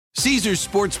Caesars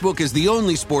Sportsbook is the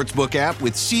only sportsbook app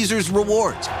with Caesars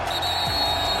Rewards.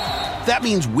 That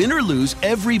means win or lose,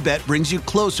 every bet brings you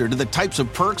closer to the types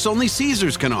of perks only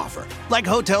Caesars can offer. Like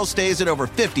hotel stays at over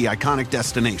 50 iconic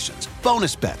destinations,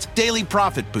 bonus bets, daily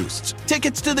profit boosts,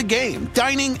 tickets to the game,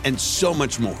 dining, and so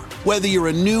much more. Whether you're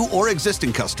a new or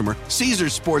existing customer,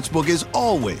 Caesars Sportsbook is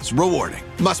always rewarding.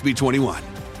 Must be 21.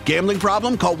 Gambling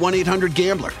problem? Call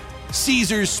 1-800-GAMBLER.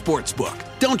 Caesars Sportsbook.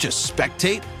 Don't just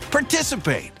spectate,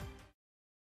 participate.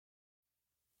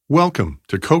 Welcome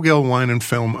to Cogill Wine and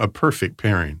Film, A Perfect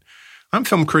Pairing. I'm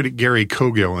film critic Gary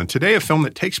Cogill, and today a film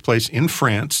that takes place in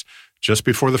France just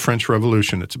before the French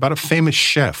Revolution. It's about a famous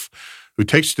chef who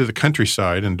takes to the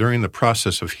countryside and during the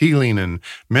process of healing and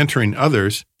mentoring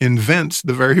others, invents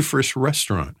the very first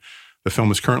restaurant. The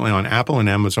film is currently on Apple and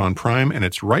Amazon Prime, and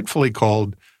it's rightfully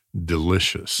called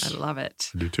Delicious. I love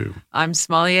it. I do too. I'm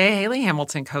sommelier Haley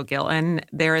Hamilton Cogill, and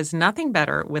there is nothing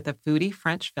better with a foodie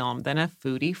French film than a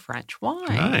foodie French wine.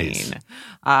 Nice.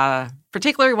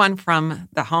 Particularly one from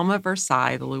the home of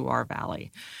Versailles, the Loire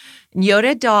Valley.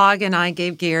 Yoda Dog and I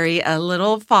gave Gary a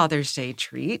little Father's Day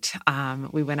treat.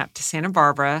 We went up to Santa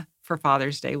Barbara for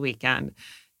Father's Day weekend,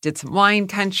 did some wine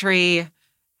country,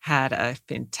 had a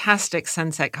fantastic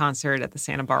sunset concert at the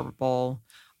Santa Barbara Bowl.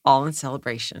 All in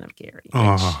celebration of Gary.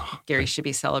 Gary should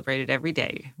be celebrated every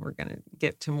day. We're going to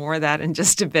get to more of that in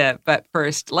just a bit. But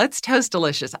first, let's toast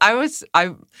Delicious.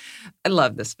 I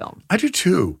love this film. I do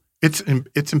too. It's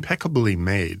impeccably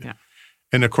made. Yeah.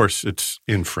 And of course, it's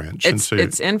in French.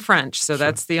 It's in French, so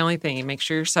that's the only thing. You make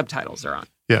sure your subtitles are on.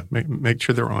 Yeah, make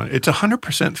sure they're on. It's a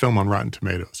 100% film on Rotten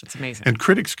Tomatoes. It's amazing. And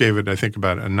critics gave it, I think,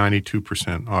 about a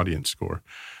 92% audience score.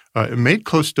 It made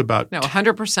close to about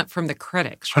 100% from the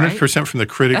critics, right? 100% from the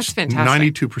critics. That's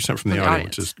fantastic. 92% from the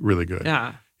audience is really good.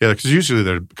 Yeah. Yeah, because usually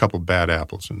there are a couple bad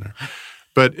apples in there.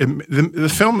 But the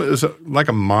film is like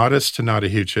a modest to not a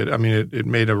huge hit. I mean, it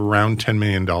made around $10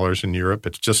 million in Europe.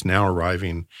 It's just now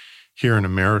arriving here in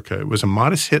America. It was a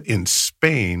modest hit in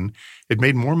Spain. It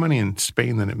made more money in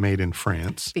Spain than it made in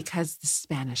France. Because the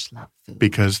Spanish love food.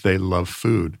 Because they love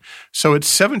food. So it's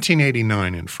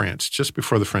 1789 in France, just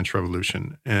before the French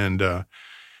Revolution. And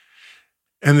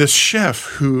this chef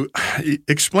who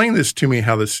explained this to me,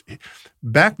 how this –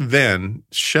 back then,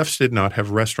 chefs did not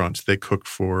have restaurants. They cooked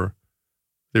for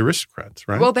the aristocrats,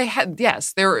 right? Well, they had –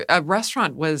 yes. A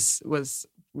restaurant was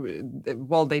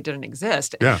well, they didn't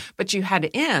exist. Yeah. But you had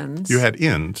inns. You had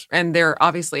inns. And there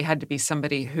obviously had to be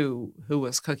somebody who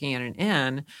was cooking in an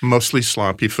inn. Mostly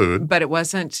sloppy food. But it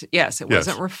wasn't, it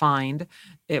wasn't refined.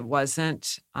 It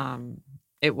wasn't,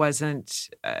 it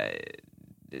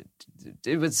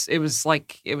was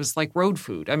like road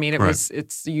food. I mean,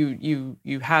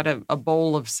 you had a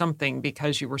bowl of something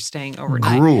because you were staying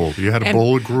overnight. Gruel. You had a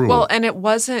bowl of gruel. Well, and there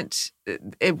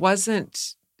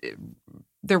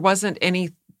wasn't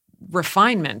any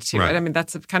refinement to it. I mean,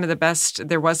 that's kind of the best.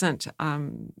 There wasn't,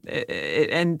 and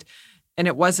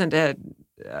it wasn't a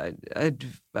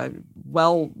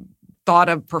well thought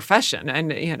of profession. And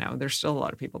there's still a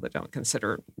lot of people that don't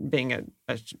consider being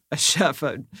a chef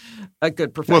a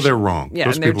good profession. Well, they're wrong. Yeah,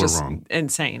 those and they're people just are wrong.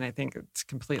 Insane. I think it's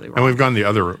completely wrong. And we've gone the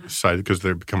other side because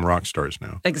they've become rock stars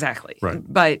now. Exactly. Right.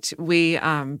 But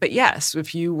but yes,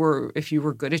 if you were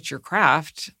good at your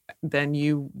craft, then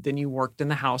you worked in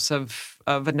the house of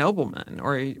a nobleman,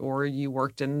 or you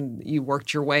worked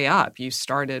your way up. You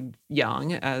started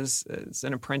young as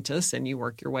an apprentice, and you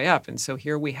work your way up. And so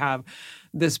here we have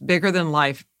this bigger than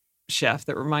life chef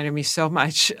that reminded me so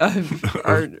much of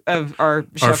our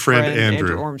chef friend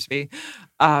Andrew Ormsby,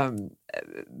 that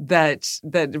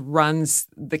runs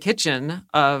the kitchen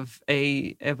of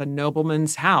a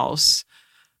nobleman's house,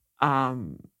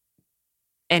 and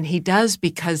he does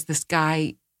because this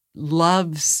guy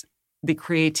loves the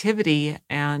creativity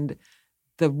and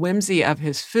the whimsy of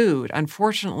his food.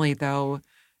 Unfortunately, though,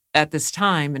 at this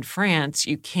time in France,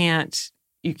 you can't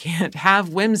have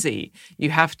whimsy. You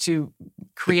have to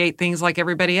create things like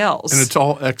everybody else. And it's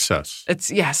all excess. It's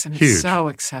huge. It's so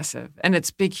excessive. And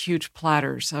it's big, huge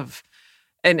platters of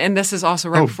and this is also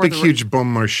right before huge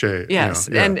bon marché. Yes.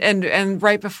 Yeah. And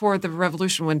right before the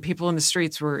revolution, when people in the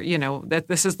streets were, that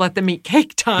this is let them eat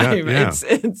cake time. Yeah.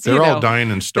 It's they're all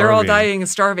dying and starving. They're all dying and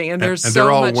starving. And there's and so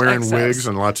they're all much wearing excess. wigs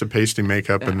and lots of pasty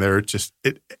makeup, and they're just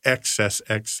excess.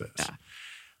 Yeah.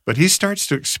 But he starts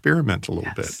to experiment a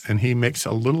little bit, and he makes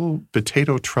a little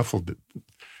potato truffle.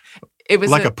 It was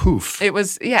like a poof. It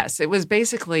was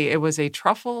basically a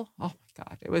truffle. Oh my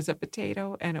God! It was a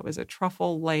potato, and it was a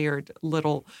truffle layered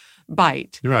little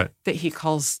bite. Right. That he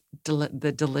calls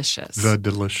the delicious. The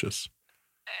delicious.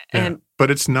 And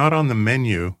but it's not on the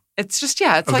menu It's just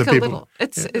it's of like the a people. little.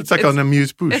 It's like an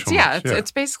amuse-bouche. It's almost.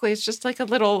 It's basically it's just like a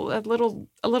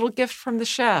little gift from the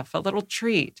chef, a little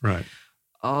treat. Right.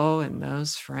 Oh, and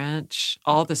those French,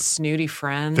 all the snooty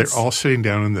friends. They're all sitting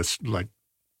down in this like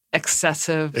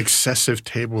excessive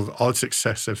table with all its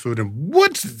excessive food. And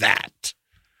what's that?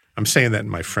 I'm saying that in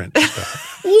my French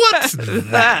stuff. What's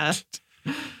that?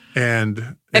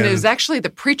 And it was actually the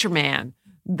preacher man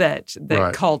that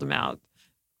Right. called him out.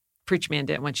 Preacher man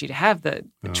didn't want you to have the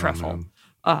truffle.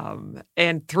 man.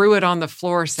 And threw it on the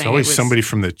floor, saying It's always it was, somebody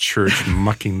from the church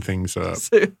mucking things up.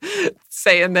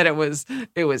 saying that it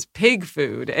was pig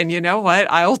food. And you know what?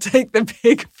 I'll take the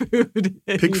pig food.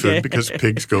 Pig food, because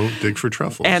pigs go dig for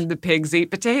truffles. And the pigs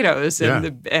eat potatoes.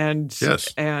 And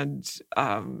Yes.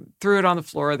 Threw it on the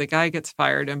floor. The guy gets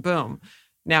fired, and boom,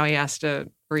 now he has to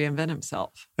reinvent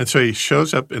himself. And so he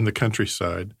shows up in the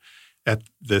countryside at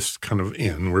this kind of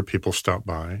inn where people stop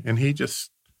by, and he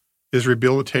just is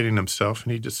rehabilitating himself,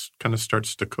 and he just kind of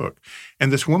starts to cook.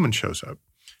 And this woman shows up,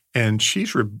 and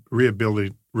she's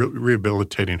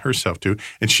rehabilitating herself too,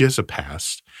 and she has a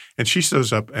past. And she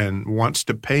shows up and wants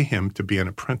to pay him to be an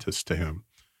apprentice to him.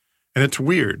 And it's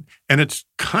weird. And it's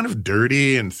kind of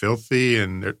dirty and filthy,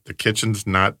 and the kitchen's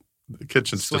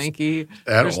Swanky. Just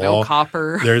There's all. no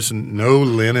copper. There's no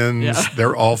linens. Yeah.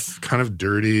 They're all kind of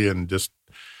dirty and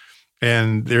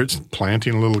they're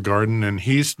planting a little garden, and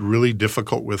he's really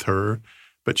difficult with her.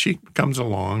 But she comes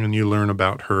along, and you learn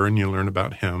about her and you learn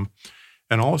about him.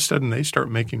 And all of a sudden they start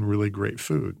making really great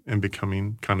food and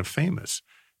becoming kind of famous.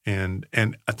 And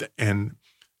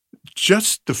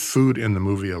just the food in the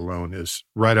movie alone is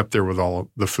right up there with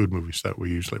all the food movies that we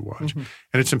usually watch. Mm-hmm.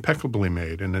 And it's impeccably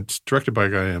made. And it's directed by a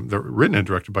guy, written and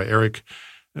directed by Eric.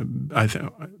 I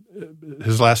think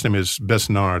his last name is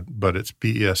Besnard, but it's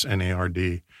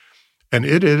Besnard. And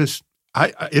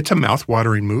it's a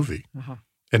mouth-watering movie. Uh-huh.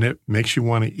 And it makes you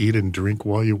want to eat and drink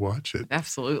while you watch it.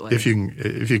 Absolutely. If you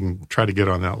can try to get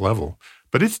on that level.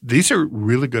 But these are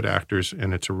really good actors,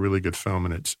 and it's a really good film,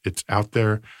 and it's out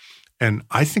there. And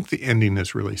I think the ending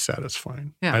is really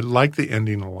satisfying. Yeah. I like the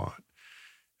ending a lot.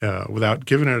 Without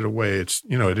giving it away, it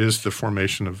is the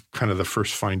formation of kind of the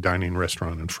first fine dining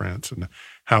restaurant in France and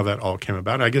how that all came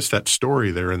about. I guess that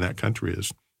story there in that country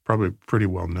is probably pretty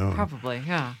well known. Probably,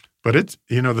 yeah. But it's,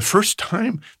 the first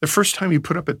time you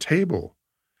put up a table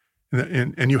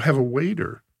and you have a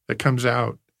waiter that comes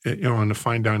out, in a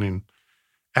fine dining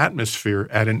atmosphere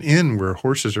at an inn where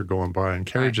horses are going by and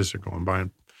carriages are going by,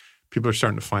 and people are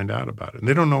starting to find out about it. And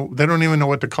they don't even know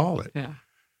what to call it. Yeah.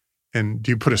 And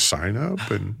do you put a sign up,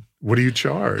 and what do you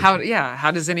charge? How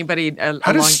does anybody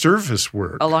How does service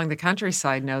work along the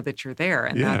countryside know that you're there?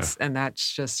 And Yeah.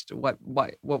 that's just what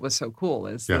was so cool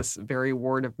is this very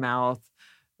word of mouth,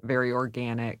 very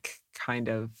organic kind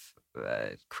of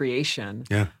creation.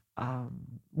 Yeah.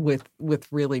 With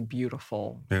really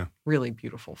beautiful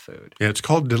food. Yeah, it's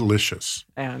called Delicious.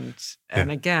 And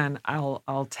again,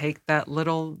 I'll take that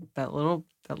little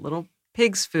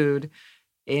pig's food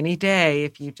any day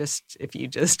if you just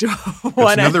That's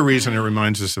want another reason it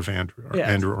reminds us of Andrew Yes.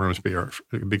 Andrew Ormsby,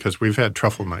 because we've had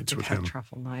truffle nights with him.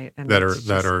 Truffle night and That it's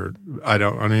are I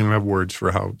don't even have words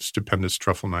for how stupendous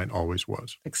truffle night always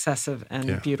was. excessive and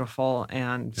Yeah. beautiful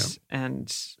and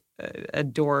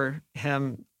adore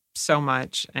him so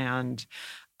much. And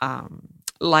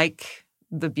like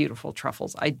the beautiful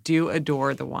truffles, I do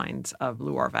adore the wines of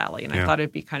Loire Valley. And I thought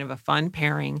it'd be kind of a fun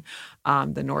pairing.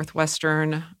 The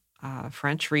northwestern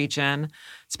French region.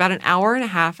 It's about an hour and a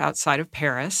half outside of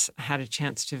Paris. I had a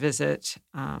chance to visit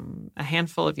a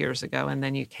handful of years ago, and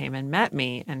then you came and met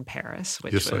me in Paris,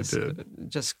 which Yes, I was did.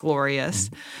 just glorious.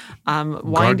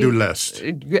 Gare du Lest.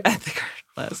 At the Gare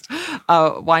du Lest.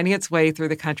 Winding its way through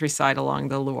the countryside along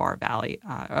the Loire Valley,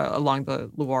 along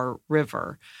the Loire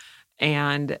River.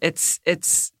 And it's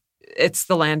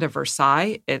the land of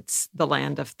Versailles. It's the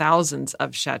land of thousands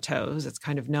of chateaus. It's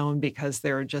kind of known because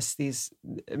there are just these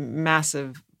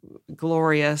massive,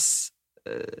 glorious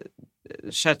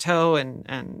chateau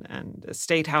and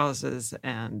estate houses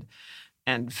and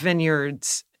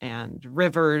vineyards and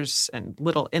rivers and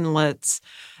little inlets.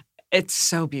 It's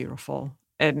so beautiful.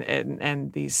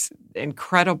 And these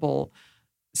incredible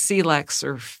silex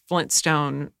or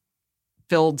flintstone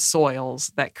filled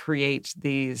soils that create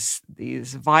these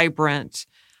vibrant,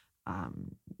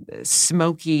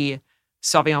 smoky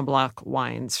Sauvignon Blanc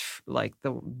wines, like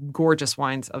the gorgeous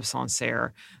wines of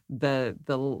Sancerre, the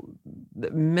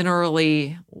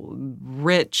minerally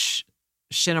rich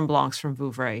Chenin Blancs from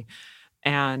Vouvray,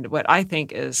 And what I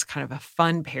think is kind of a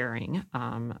fun pairing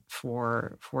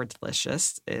for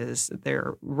Delicious is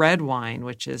their red wine,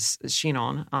 which is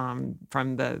Chinon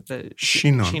from the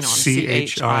Chinon,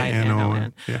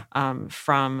 Chinon, Yeah.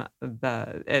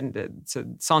 So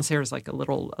Sancerre is like a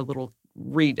little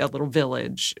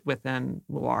village within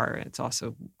Loire. It's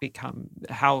also become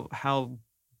how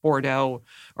Bordeaux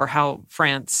or how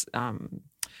France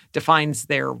defines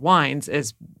their wines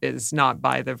is not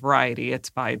by the variety, it's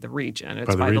by the region.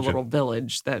 It's by the little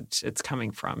village that it's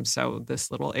coming from. So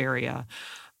this little area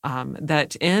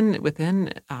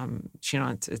within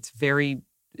Chinon, it's very,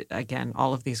 again,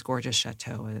 all of these gorgeous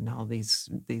chateaux and all these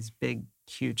big,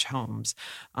 huge homes.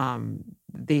 In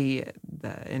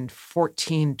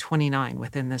 1429,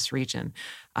 within this region,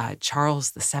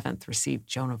 Charles VII received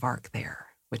Joan of Arc there,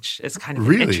 which is kind of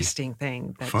an interesting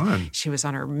thing. Fun. She was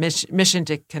on her mission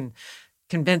to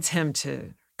convince him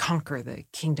to conquer the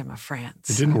kingdom of France.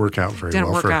 It didn't work out very well for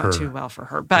her. Didn't work out too well for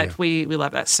her, but we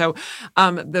love that. So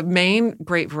the main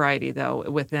grape variety, though,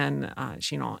 within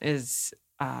Chinon is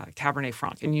Cabernet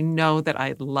Franc. And you know that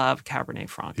I love Cabernet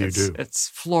Franc. It's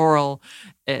floral.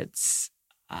 It's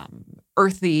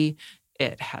earthy.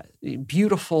 It has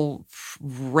beautiful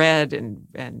red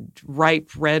and ripe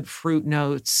red fruit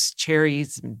notes,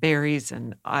 cherries and berries,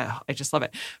 and I just love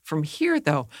it. From here,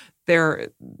 though,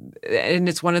 and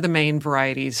it's one of the main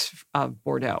varieties of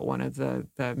Bordeaux, one of the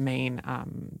main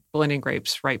blending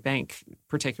grapes, Right Bank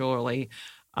particularly,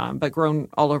 but grown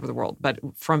all over the world. But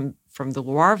from the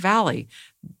Loire Valley,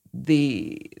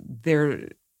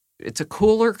 it's a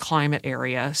cooler climate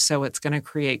area, so it's going to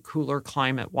create cooler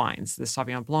climate wines. The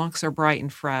Sauvignon Blancs are bright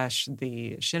and fresh.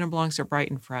 The Chenin Blancs are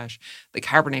bright and fresh. The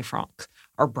Cabernet Franc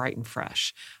are bright and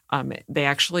fresh. They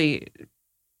actually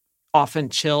often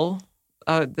chill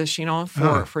the Chinon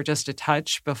for just a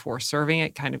touch before serving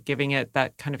it, kind of giving it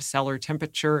that kind of cellar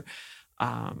temperature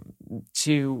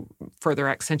to further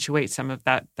accentuate some of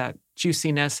that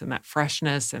juiciness and that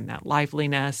freshness and that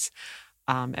liveliness.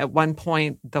 At one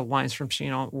point, the wines from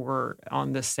Chinon were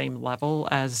on the same level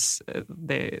as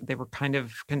they were kind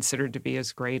of considered to be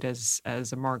as great as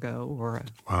a Margaux or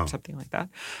something like that.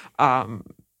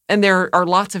 And there are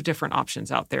lots of different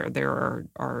options out there. There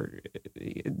are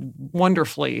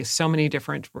wonderfully so many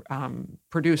different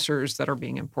producers that are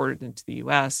being imported into the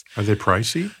U.S. Are they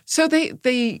pricey? So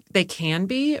they can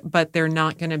be, but they're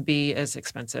not going to be as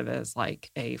expensive as like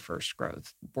a first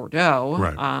growth Bordeaux.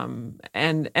 Right.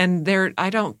 And they're, I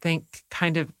don't think,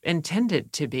 kind of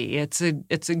intended to be. It's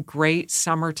a great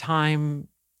summertime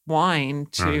wine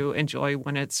to enjoy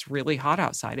when it's really hot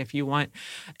outside. If you want,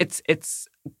 it's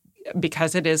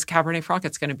because it is Cabernet Franc,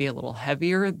 it's going to be a little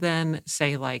heavier than,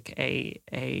 say, like a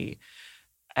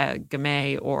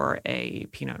Gamay or a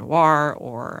Pinot Noir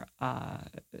or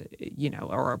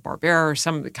or a Barbera or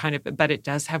some kind of, but it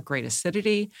does have great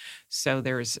acidity, so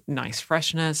there's nice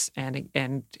freshness,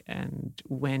 and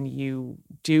when you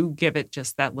do give it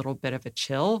just that little bit of a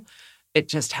chill, it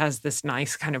just has this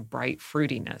nice kind of bright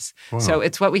fruitiness. Wow. So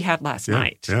it's what we had last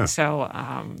night. Yeah. So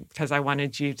because I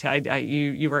wanted you to,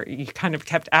 you kind of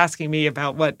kept asking me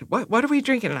about what are we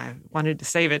drinking, and I wanted to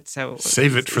save it. So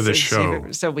save it for the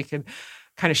show, so we could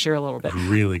kind of share a little bit.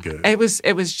 Really good. It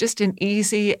was just an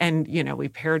easy, and we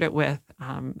paired it with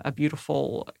a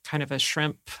beautiful kind of a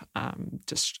shrimp,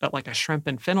 just like a shrimp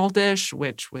and fennel dish,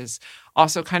 which was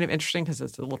also kind of interesting because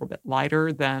it's a little bit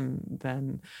lighter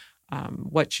than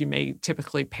what you may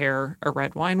typically pair a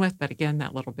red wine with. But again,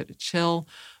 that little bit of chill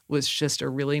was just a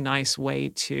really nice way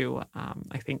to,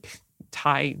 I think,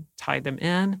 tie them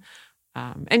in.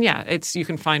 And yeah, you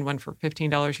can find one for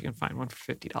 $15. You can find one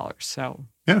for $50. So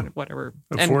yeah, whatever.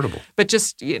 Affordable. But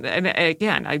just, and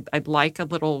again, I'd like a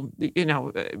little,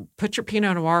 put your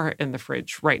Pinot Noir in the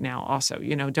fridge right now also.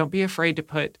 Don't be afraid to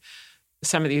put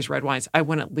some of these red wines. I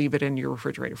wouldn't leave it in your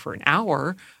refrigerator for an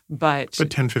hour, but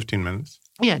 10, 15 minutes.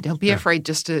 Yeah, don't be afraid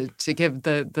just to give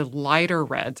the lighter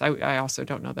reds. I also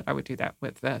don't know that I would do that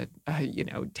with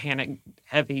tannic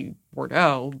heavy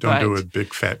Bordeaux. Don't do it with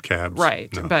big fat cabs.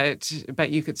 Right, no. but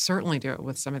you could certainly do it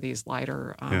with some of these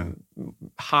lighter,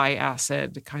 high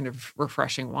acid kind of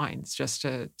refreshing wines, just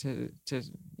to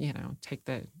take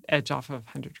the edge off of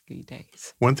 100-degree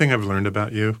days. One thing I've learned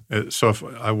about you, so if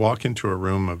I walk into a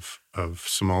room of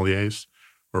sommeliers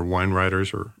or wine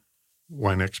writers or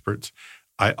wine experts,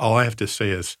 all I have to say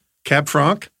is Cab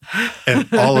Franc,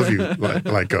 and all of you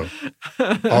let go.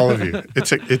 All of you.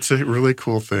 It's a really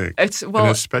cool thing. And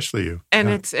especially you. And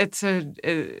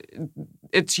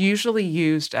it's usually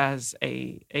used as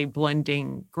a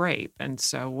blending grape, and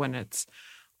so when it's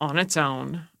on its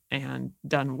own and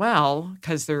done well,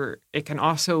 because it can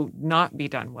also not be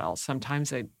done well.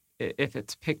 Sometimes if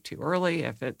it's picked too early,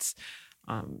 if it's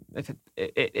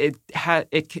it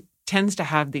tends to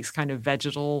have these kind of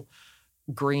vegetal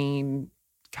green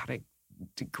kind of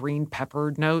green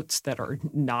peppered notes that are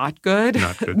not good,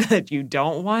 that you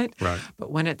don't want. Right.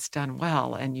 But when it's done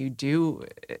well and you do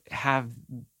have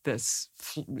this,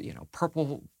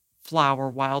 purple flower,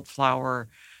 wildflower,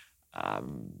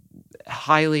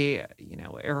 highly,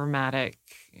 aromatic,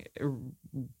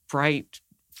 bright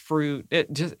fruit,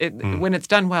 when it's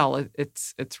done well,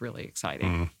 it's really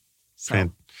exciting.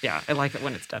 So, yeah, I like it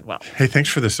when it's done well. Hey, thanks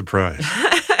for the surprise.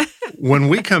 When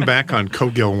we come back on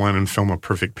Cogill Wine and Film A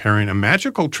Perfect Pairing, a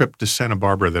magical trip to Santa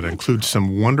Barbara that includes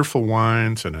some wonderful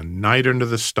wines and a night under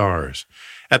the stars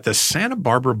at the Santa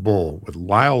Barbara Bowl with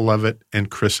Lyle Lovett and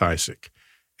Chris Isaak.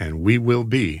 And we will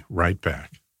be right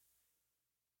back.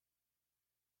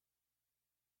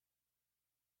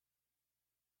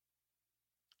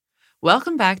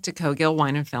 Welcome back to Cogill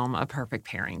Wine and Film, A Perfect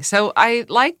Pairing. So I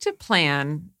like to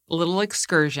plan little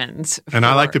excursions. And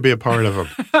I like to be a part of them.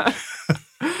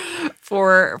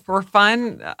 For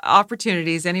fun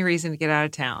opportunities, any reason to get out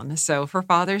of town. So for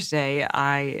Father's Day,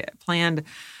 I planned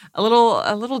a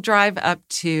little drive up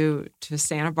to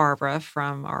Santa Barbara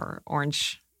from our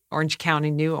Orange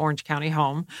County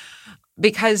home,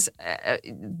 because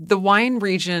the wine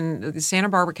region, the Santa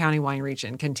Barbara County wine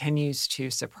region, continues to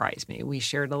surprise me. We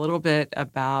shared a little bit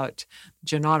about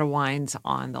Junauda wines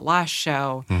on the last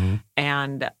show,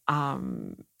 and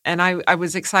I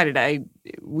was excited.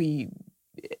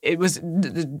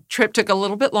 The trip took a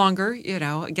little bit longer,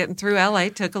 getting through LA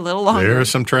took a little longer. There's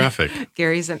some traffic.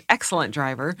 Gary's an excellent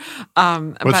driver.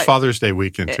 What's Father's Day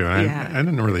weekend too? I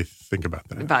didn't really think about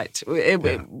that. But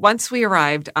once we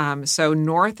arrived, so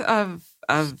north of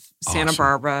Santa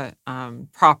Barbara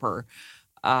proper,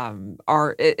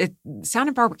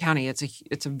 Santa Barbara County,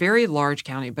 it's a very large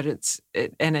county, but it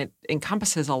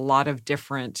encompasses a lot of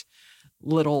different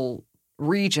little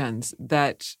regions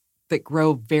that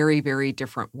grow very, very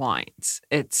different wines.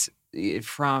 It's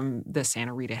from the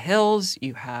Santa Rita Hills.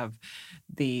 You have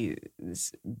the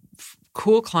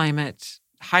cool climate,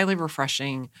 highly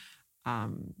refreshing,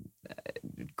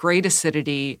 great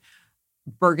acidity,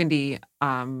 Burgundy,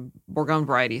 Bourgogne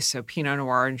varieties, so Pinot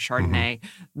Noir and Chardonnay.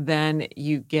 Then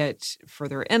you get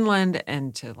further inland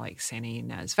into like Santa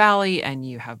Ynez Valley, and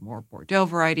you have more Bordeaux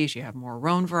varieties. You have more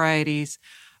Rhone varieties.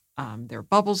 There are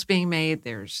bubbles being made.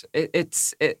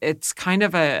 It's kind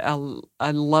of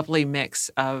a lovely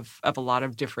mix of a lot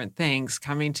of different things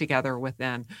coming together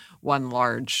within one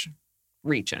large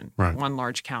region, one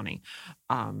large county.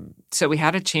 So we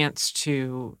had a chance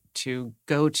to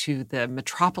go to the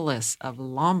metropolis of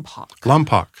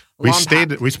Lompoc. We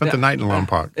spent the night in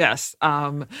Lompoc. Yes.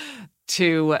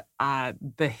 To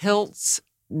the Hiltz,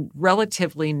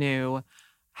 relatively new,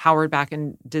 Howard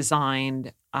Backen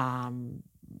designed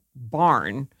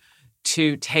barn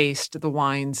to taste the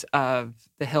wines of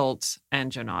the Hiltz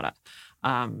and Junauda.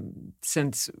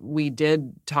 Since we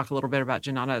did talk a little bit about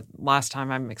Junauda last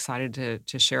time, I'm excited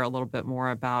to share a little bit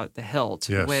more about the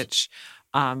Hiltz, which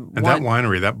and that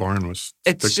winery, that barn was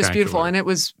it's just beautiful, and it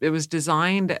was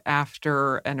designed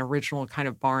after an original kind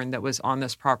of barn that was on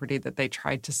this property that they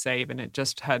tried to save, and it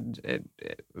just it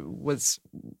was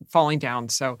falling down.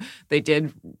 So they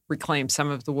did reclaim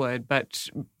some of the wood, but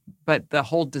the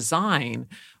whole design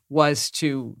was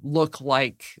to look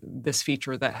like this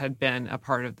feature that had been a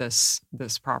part of this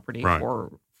property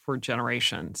for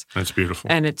generations. That's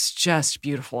beautiful. And it's just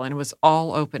beautiful. And it was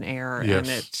all open air,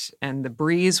 and the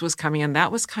breeze was coming in. That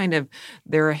was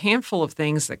there are a handful of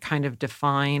things that kind of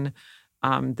define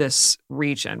this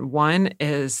region. One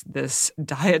is this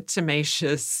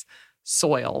diatomaceous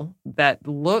soil that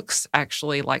looks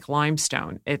actually like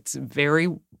limestone. It's very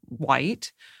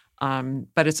white.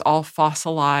 But it's all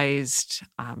fossilized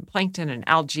plankton and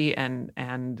algae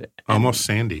and almost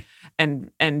sandy. And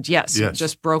yes,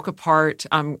 just broke apart.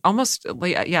 Almost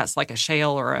like a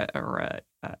shale or a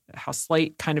how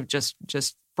slate kind of just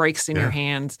breaks in your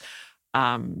hands.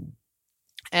 And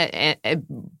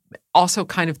also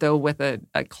kind of though with a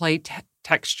clay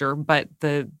texture, but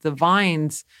the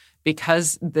vines,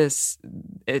 because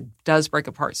it does break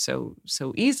apart so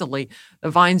easily,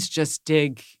 the vines just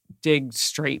dig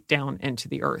straight down into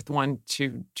the earth. One,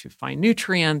 to find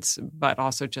nutrients, but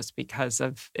also just because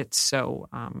of it's so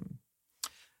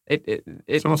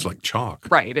it's almost like chalk,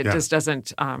 right? It just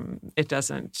doesn't it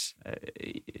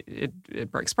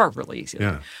breaks apart really easily.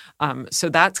 Yeah. So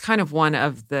that's kind of one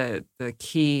of the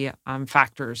key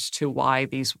factors to why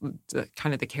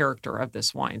kind of the character of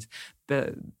this wines.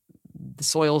 The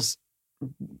soils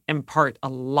impart a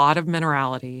lot of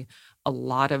minerality, a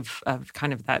lot of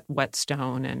kind of that wet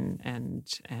stone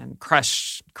and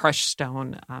crushed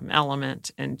stone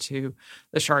element into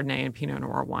the Chardonnay and Pinot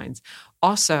Noir wines.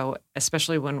 Also,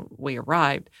 especially when we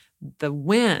arrived, the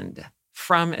wind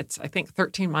from I think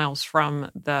 13 miles from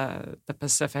the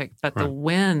Pacific, but the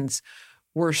winds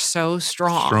were so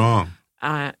strong.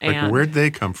 And where'd they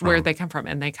come from? Where'd they come from?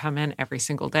 And they come in every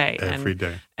single day. Every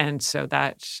day. And so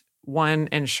that one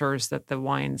ensures that the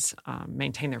wines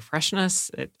maintain their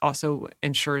freshness. It also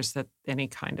ensures that any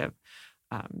kind of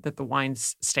that the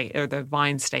vines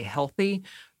stay healthy,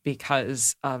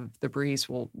 because of the breeze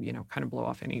will kind of blow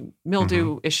off any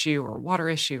mildew issue or water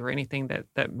issue or anything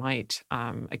that might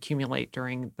accumulate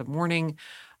during the morning,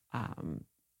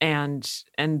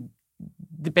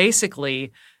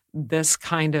 basically. This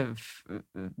kind of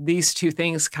these two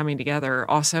things coming together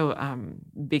also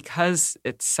because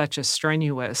it's such a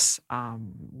strenuous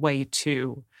way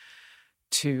to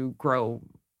grow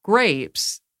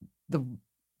grapes. The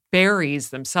berries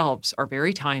themselves are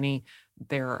very tiny.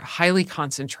 They're highly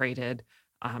concentrated.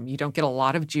 You don't get a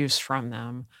lot of juice from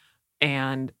them,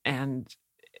 and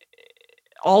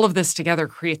all of this together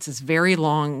creates this very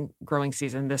long growing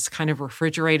season. This kind of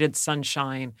refrigerated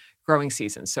sunshine growing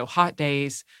season. So hot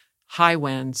days, high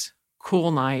winds,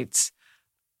 cool nights.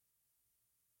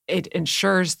 It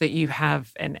ensures that you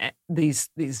have these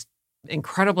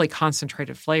incredibly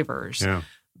concentrated flavors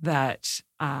that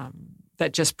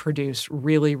just produce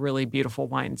really, really beautiful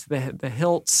wines. The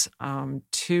Hilts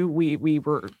too.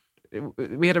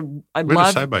 We had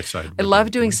a side by side. I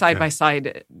love doing side by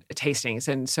side tastings,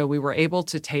 and so we were able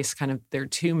to taste kind of their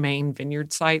two main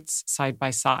vineyard sites side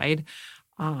by side.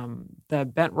 The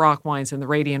Bent Rock wines and the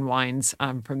Radian wines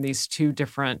from these two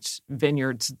different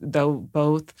vineyards, though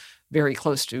both very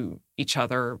close to each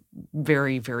other,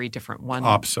 very, very different.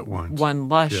 Opposite wines. One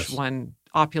lush, one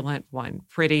opulent, one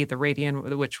pretty. The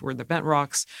Radian, which were the Bent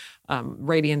Rocks,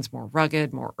 Radian's more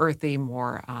rugged, more earthy,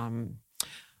 more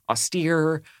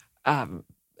austere,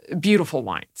 beautiful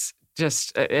wines.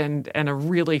 Just and a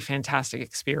really fantastic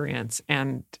experience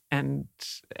and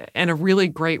a really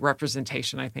great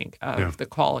representation, I think, of the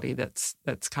quality that's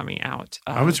coming out.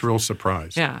 I was real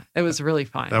surprised. Yeah, it was really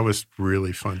fun. That was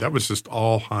really fun. That was just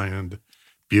all high-end,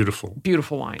 beautiful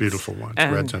wines. Beautiful wines,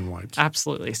 reds and whites.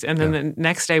 Absolutely. And then the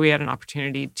next day we had an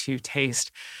opportunity to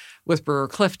taste with Brewer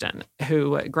Clifton,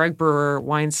 who Greg Brewer,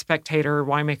 Wine Spectator,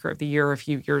 Winemaker of the Year a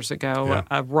few years ago,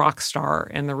 a rock star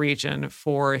in the region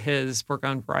for his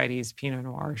Bourgogne varieties, Pinot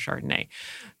Noir, Chardonnay.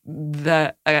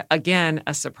 Again,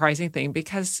 a surprising thing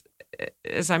because,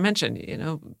 as I mentioned,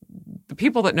 the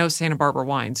people that know Santa Barbara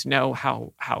wines know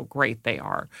how great they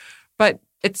are, but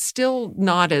it's still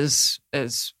not as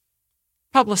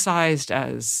publicized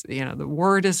as the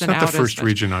word isn't out. It's not the first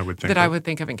region I would think I would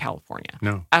think of in California.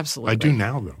 No, absolutely, I do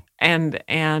now though.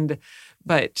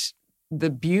 But the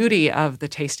beauty of the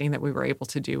tasting that we were able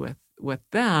to do with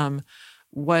them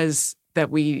was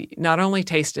that we not only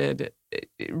tasted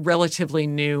relatively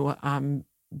new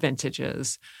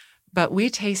vintages, but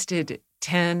we tasted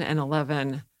 10 and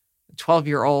 11,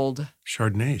 12-year-old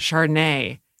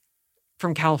Chardonnay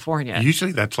from California.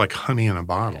 Usually that's like honey in a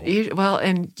bottle.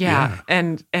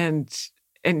 And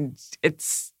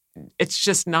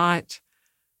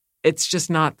it's just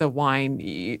not the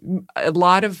wine. A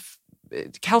lot of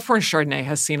California Chardonnay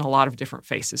has seen a lot of different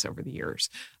faces over the years.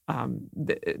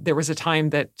 There was a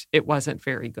time that it wasn't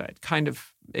very good.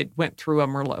 It went through a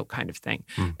Merlot kind of thing.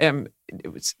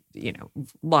 It was,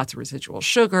 lots of residual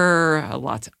sugar,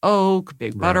 lots of oak,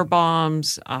 big butter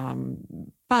bombs,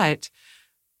 but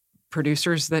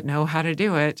producers that know how to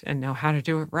do it and know how to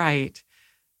do it right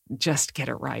just get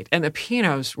it right. And the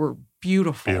Pinots were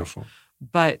beautiful.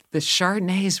 But the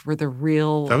Chardonnays were the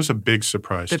real... That was a big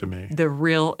surprise to me. The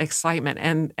real excitement.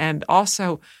 And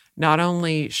also not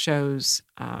only shows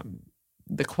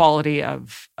the quality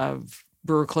of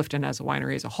Brewer Clifton as a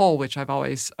winery as a whole, which they've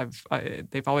always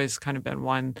kind of been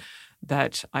one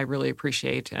that I really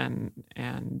appreciate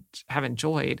and have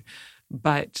enjoyed,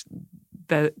 but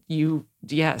that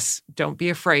don't be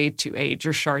afraid to age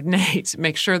your Chardonnays.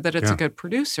 Make sure that it's a good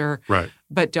producer,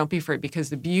 but don't be afraid, because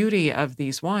the beauty of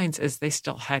these wines is they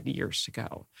still had years to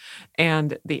go.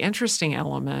 And the interesting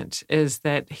element is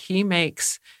that he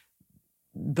makes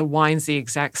the wines the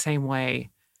exact same way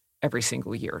every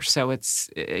single year. So it's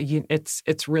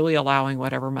really allowing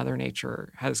whatever Mother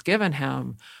Nature has given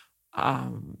him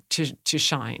to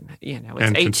shine.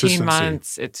 It's 18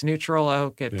 months, it's neutral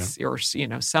oak, it's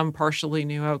some partially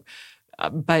new oak,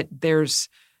 but it's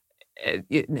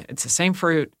the same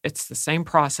fruit, it's the same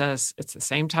process, it's the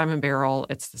same time and barrel,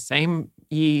 it's the same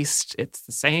yeast, it's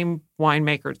the same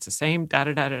winemaker, it's the same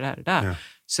da-da-da-da-da-da.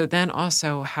 So then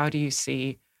also, how do you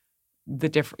see the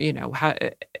different, how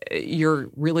you're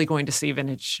really going to see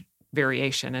vintage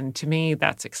variation. And to me,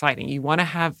 that's exciting. You want to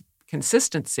have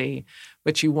consistency,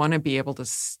 but you want to be able to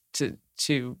see,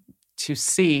 to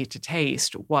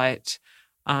taste what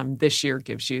this year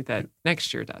gives you that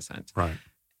next year doesn't. Right.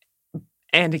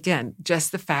 And again,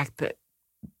 just the fact that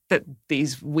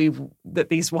these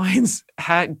wines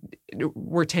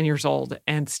were 10 years old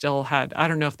and still had, I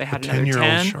don't know if they had another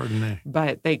 10, Chardonnay,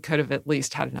 but they could have at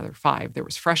least had another 5. There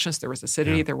was freshness, there was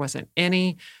acidity, there wasn't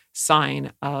any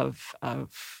sign of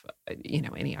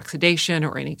any oxidation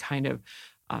or any kind of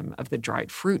the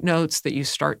dried fruit notes that you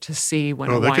start to see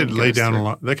when wine could lay down through. a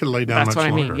lot. They could lay down That's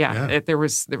much what longer. I mean. Yeah. There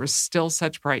was still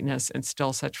such brightness and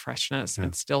still such freshness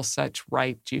and still such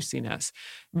ripe juiciness.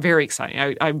 Very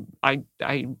exciting.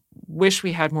 I wish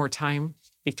we had more time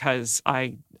because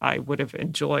I would have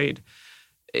enjoyed.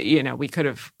 We could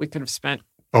have spent.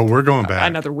 Oh, we're going back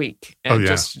another week. And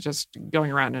just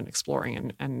going around and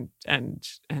exploring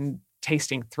and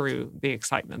tasting through the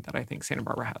excitement that I think Santa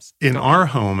Barbara has. In our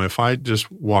home, if I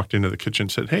just walked into the kitchen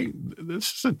and said, "Hey,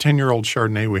 this is a 10-year-old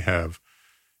Chardonnay we have,"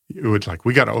 it would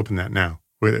we got to open that now.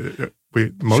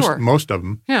 Most of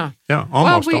them. Yeah. Yeah,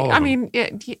 almost all of them. I mean,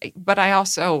 but I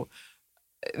also,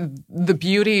 the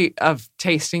beauty of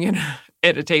tasting in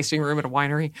a tasting room at a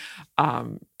winery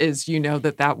is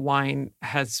that wine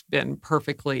has been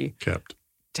perfectly kept,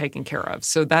 taken care of.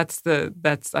 So that's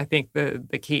I think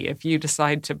the key. If you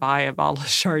decide to buy a bottle of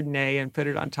Chardonnay and put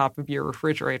it on top of your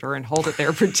refrigerator and hold it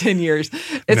there for 10 years,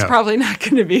 it's probably not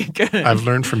going to be good. I've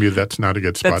learned from you that's not a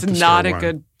good spot to store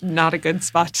wine. Not a good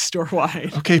spot to store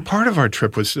wine. Okay, part of our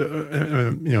trip was, one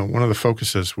of the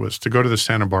focuses was to go to the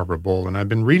Santa Barbara Bowl, and I've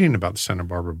been reading about the Santa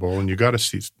Barbara Bowl, and you got to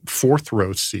see fourth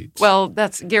row seats. Well,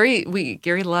 that's Gary.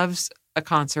 Gary loves a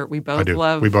concert. We both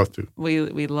love. We both do.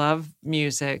 We love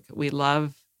music. We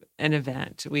love an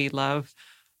event. We love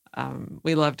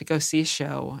to go see a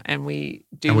show, and we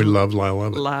do. And we love Lyle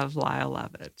Lovett. Love Lyle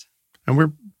Lovett. And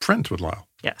we're friends with Lyle.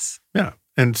 Yes. Yeah.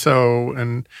 And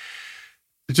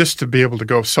just to be able to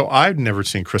go. So I've never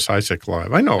seen Chris Isaak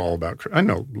live. I know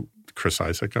Chris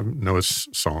Isaak. I know his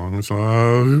songs.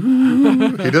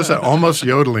 He does that almost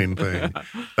yodeling thing,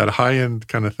 that high-end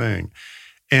kind of thing.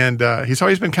 And he's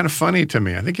always been kind of funny to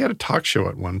me. I think he had a talk show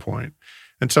at one point.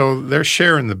 And so they're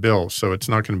sharing the bill. So it's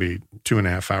not going to be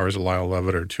 2.5 hours of Lyle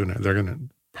Lovett or 2.5. They're going to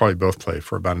probably both play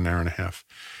for about an hour and a half.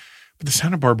 But the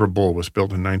Santa Barbara Bowl was built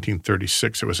in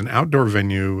 1936. It was an outdoor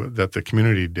venue that the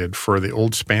community did for the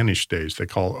old Spanish days. They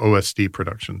call OSD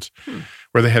productions,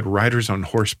 where they had riders on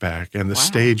horseback and the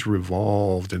stage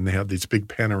revolved and they had these big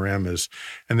panoramas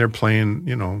and they're playing,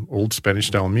 old Spanish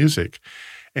style music.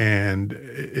 And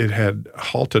it had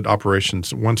halted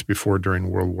operations once before during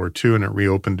World War II, and it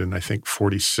reopened in, I think,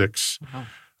 46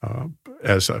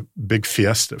 as a big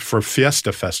fiesta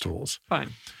festivals. Fine.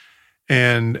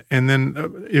 And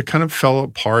then it kind of fell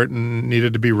apart and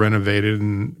needed to be renovated.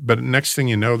 But next thing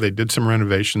you know, they did some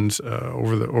renovations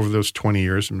over those 20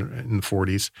 years in the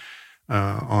 40s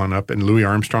on up. And Louis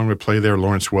Armstrong would play there,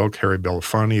 Lawrence Welk, Harry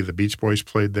Belafonte, the Beach Boys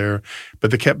played there.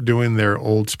 But they kept doing their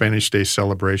old Spanish Day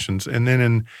celebrations. And then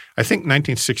in, I think,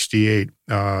 1968,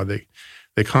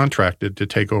 they contracted to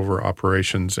take over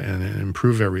operations and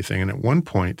improve everything. And at one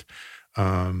point,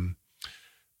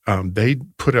 they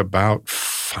put about,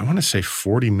 I want to say,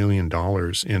 $40 million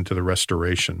into the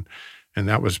restoration. And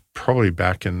that was probably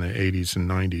back in the 80s and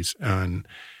 90s.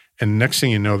 And next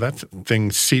thing you know, that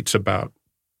thing seats about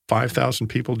 5,000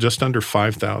 people, just under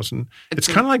 5,000. It's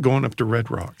kind of like going up to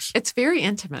Red Rocks. It's very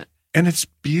intimate. And it's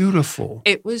beautiful.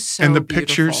 It was so and the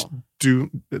beautiful.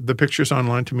 pictures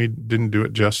online to me didn't do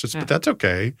it justice, but that's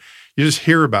okay. You just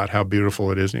hear about how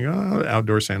beautiful it is and you go,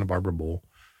 outdoor Santa Barbara Bowl.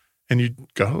 And you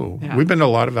go. Yeah. We've been to a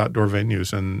lot of outdoor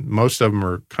venues, and most of them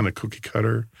are kind of cookie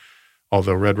cutter,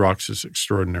 although Red Rocks is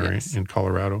extraordinary in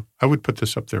Colorado. I would put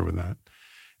this up there with that.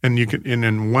 And you can, and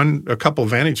in a couple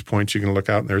vantage points, you can look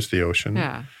out and there's the ocean.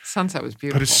 Yeah, sunset was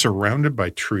beautiful. But it's surrounded by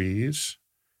trees,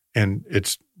 and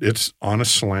it's on a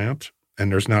slant,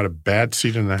 and there's not a bad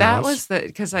seat in the house. That was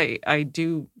because I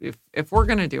do, if we're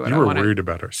going to do it, you were worried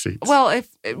about our seats. Well, if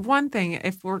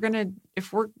we're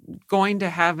going to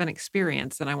have an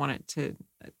experience, then I want to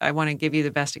give you the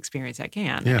best experience I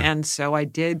can. Yeah. And so I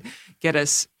did get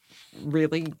us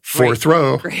really fourth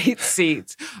row, great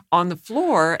seats on the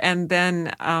floor. And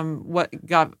then what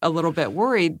got a little bit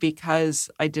worried because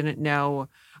I didn't know.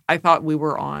 I thought we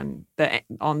were on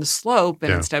the slope, and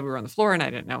Yeah. instead we were on the floor, and I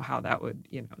didn't know how that would,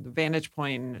 the vantage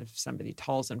point if somebody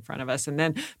tall's in front of us. And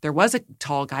then there was a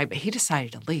tall guy, but he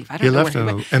decided to leave. I don't He know left where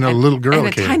he went. and a little girl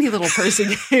and came. a tiny little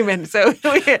person came in. So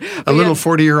we A little had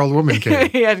 40-year-old woman came.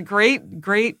 he had great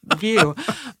view.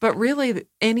 But really,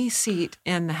 any seat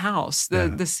in the house,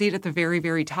 the seat at the very,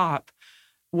 very top,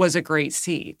 was a great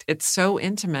seat. It's so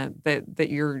intimate that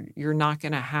you're not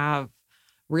going to have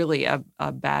really a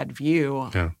bad view.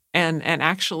 Yeah. And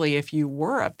actually, if you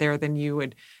were up there, then you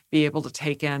would be able to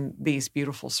take in these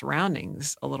beautiful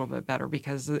surroundings a little bit better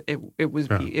because it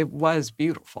was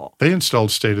beautiful. They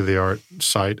installed state-of-the-art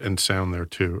sight and sound there,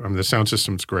 too. I mean, the sound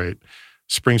system's great.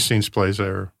 Springsteen's plays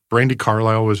there. Brandy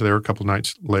Carlisle was there a couple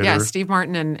nights later. Yeah, Steve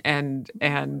Martin and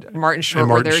Martin Short And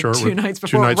were Martin there Short two nights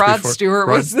before. nights Rod before. Stewart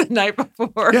was the night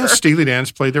before. Yeah, Steely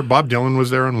Dan's played there. Bob Dylan was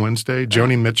there on Wednesday.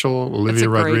 Joni Mitchell, Olivia a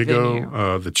great Rodrigo.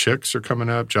 venue. The Chicks are coming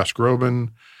up. Josh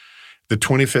Groban. The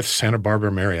 25th Santa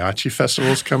Barbara Mariachi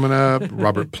Festival is coming up.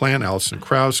 Robert Plant, Alison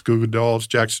Krauss, Goo Goo Dolls,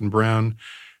 Jackson Browne,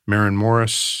 Maren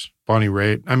Morris, Bonnie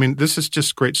Raitt. I mean, this is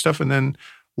just great stuff. And then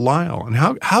Lyle. And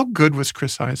how good was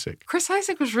Chris Isaak? Chris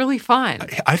Isaak was really fun.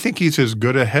 I think he's as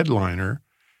good a headliner.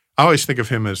 I always think of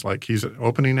him as like he's an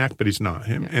opening act, but he's not.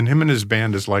 Him and his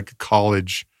band is like a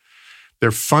college.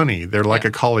 They're funny. They're like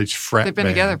a college frat They've been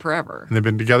band. together forever. And they've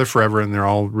been together forever, and they're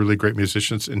all really great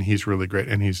musicians, and he's really great,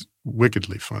 and he's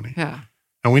wickedly funny. Yeah.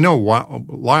 And we know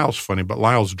Lyle's funny, but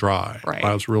Lyle's dry. Right.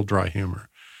 Lyle's real dry humor.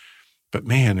 But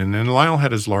man, and then Lyle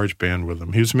had his large band with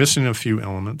him. He was missing a few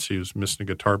elements. He was missing a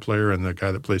guitar player and the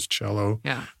guy that plays cello.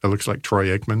 Yeah. That looks like Troy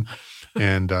Aikman.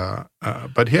 And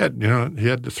but he had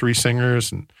the three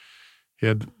singers and he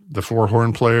had the four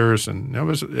horn players, and that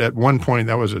was at one point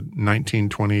that was a 19,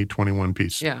 20, 21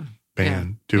 piece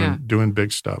band doing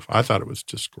big stuff. I thought it was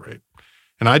just great.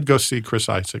 And I'd go see Chris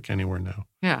Isaak anywhere now.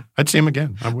 Yeah. I'd see him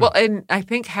again. I would. Well, and I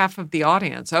think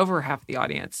over half the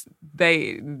audience,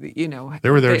 they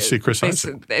were there to see Chris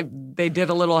Isaak. They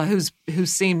did a little who's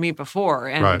seen me before.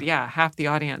 And Right. half the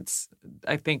audience,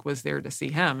 I think, was there to see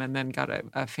him, and then got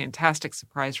a fantastic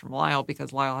surprise from Lyle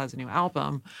because Lyle has a new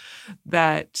album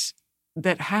that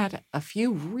had a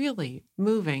few really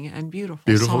moving and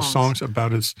beautiful songs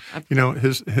about his,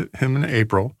 him and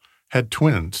April had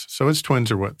twins. So his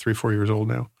twins are 3-4 years old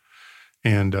now.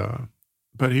 And,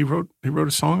 but he wrote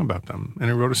a song about them, and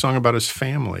he wrote a song about his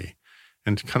family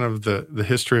and kind of the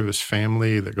history of his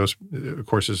family that goes, of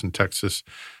course, is in Texas,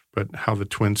 but how the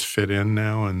twins fit in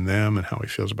now and them and how he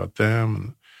feels about them.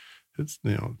 And it's,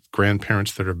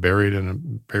 grandparents that are buried in a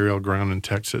burial ground in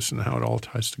Texas and how it all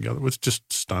ties together. It was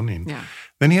just stunning. Yeah.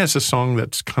 Then he has a song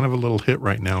that's kind of a little hit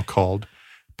right now called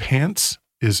Pants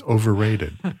is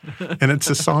Overrated. And it's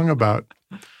a song about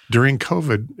during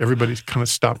COVID, everybody kind of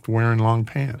stopped wearing long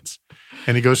pants.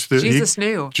 And he goes through Jesus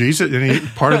knew.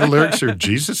 Part of the lyrics are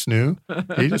Jesus knew.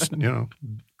 He just,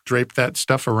 draped that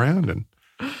stuff around and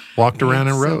walked around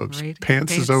in robes.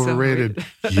 Pants is overrated.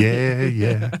 Yeah,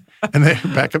 yeah. And they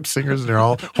backup singers, they're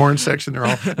all horn section, they're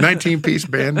all 19-piece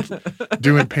band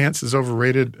doing Pants is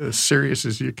Overrated, as serious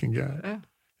as you can get. Yeah. Isn't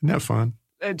that fun?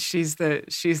 And she's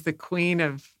the queen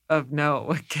of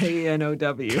no,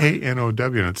 K-N-O-W.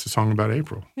 K-N-O-W, and it's a song about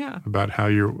April. Yeah. About how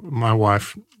my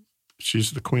wife,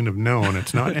 she's the queen of no, and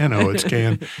it's not N-O, it's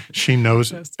K-N. She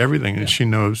knows everything, and she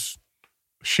knows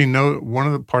one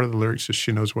of the part of the lyrics is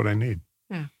she knows what I need.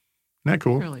 Yeah. Isn't that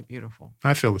cool? Really beautiful.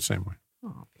 I feel the same way.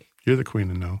 Oh, baby. You're the queen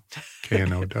of no,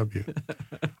 K-N-O-W,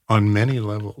 on many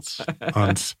levels.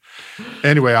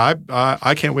 Anyway,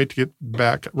 I can't wait to get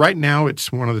back. Right now,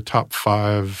 it's one of the top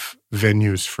 5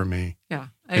 venues for me. Yeah,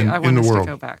 I want the us world.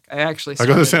 to go back. I go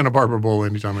to the Santa Barbara Bowl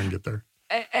anytime I can get there.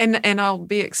 And I'll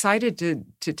be excited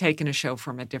to take in a show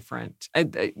from a different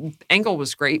angle.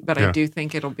 Was great, but I do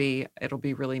think it'll be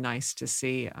really nice to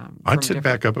see. I'd sit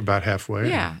back up about halfway.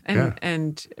 Yeah,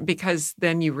 and because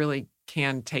then you really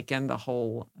can take in the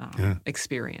whole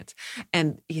experience.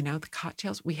 And the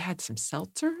cocktails, we had some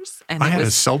seltzers, and I had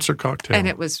a seltzer cocktail, and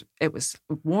it was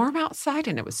warm outside,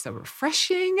 and it was so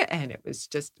refreshing, and we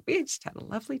just had a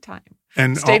lovely time.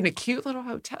 And stayed in a cute little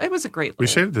hotel. It was a great. We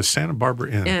stayed at the Santa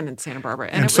Barbara Inn in Santa Barbara,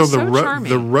 and it so was so charming.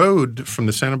 The road from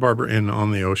the Santa Barbara Inn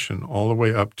on the ocean all the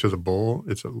way up to the bowl,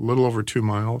 it's a little over 2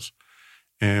 miles.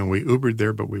 And we Ubered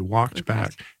there, but we walked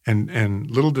back. And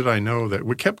little did I know that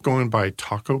we kept going by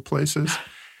taco places.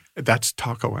 That's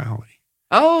Taco Alley.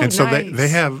 Oh, and so nice. they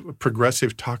have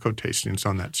progressive taco tastings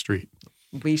on that street.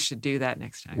 We should do that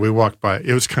next time. We walked by.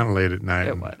 It was kind of late at night.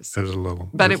 It was. It was a little.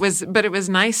 But it was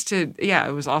nice to. Yeah,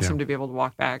 it was awesome to be able to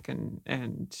walk back, and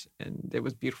it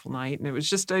was a beautiful night, and it was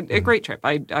just a great trip.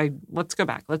 I let's go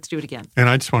back. Let's do it again. And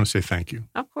I just want to say thank you.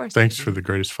 Of course. Thanks for the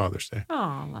greatest Father's Day.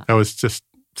 Oh, that was just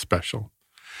special.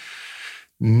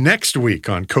 Next week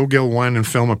on Cogill Wine and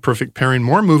Film, A Perfect Pairing,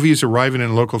 more movies arriving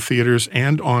in local theaters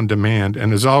and on demand,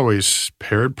 and as always,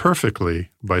 paired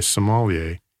perfectly by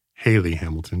sommelier Haley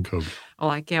Hamilton Cogill. Well,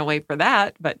 I can't wait for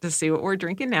that, but to see what we're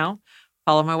drinking now,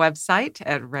 follow my website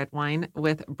at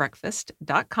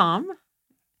redwinewithbreakfast.com.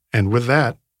 And with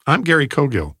that, I'm Gary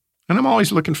Cogill, and I'm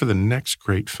always looking for the next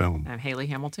great film. I'm Haley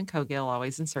Hamilton Cogill,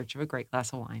 always in search of a great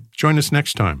glass of wine. Join us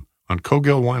next time on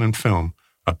Cogill Wine and Film,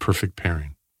 A Perfect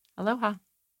Pairing. Aloha.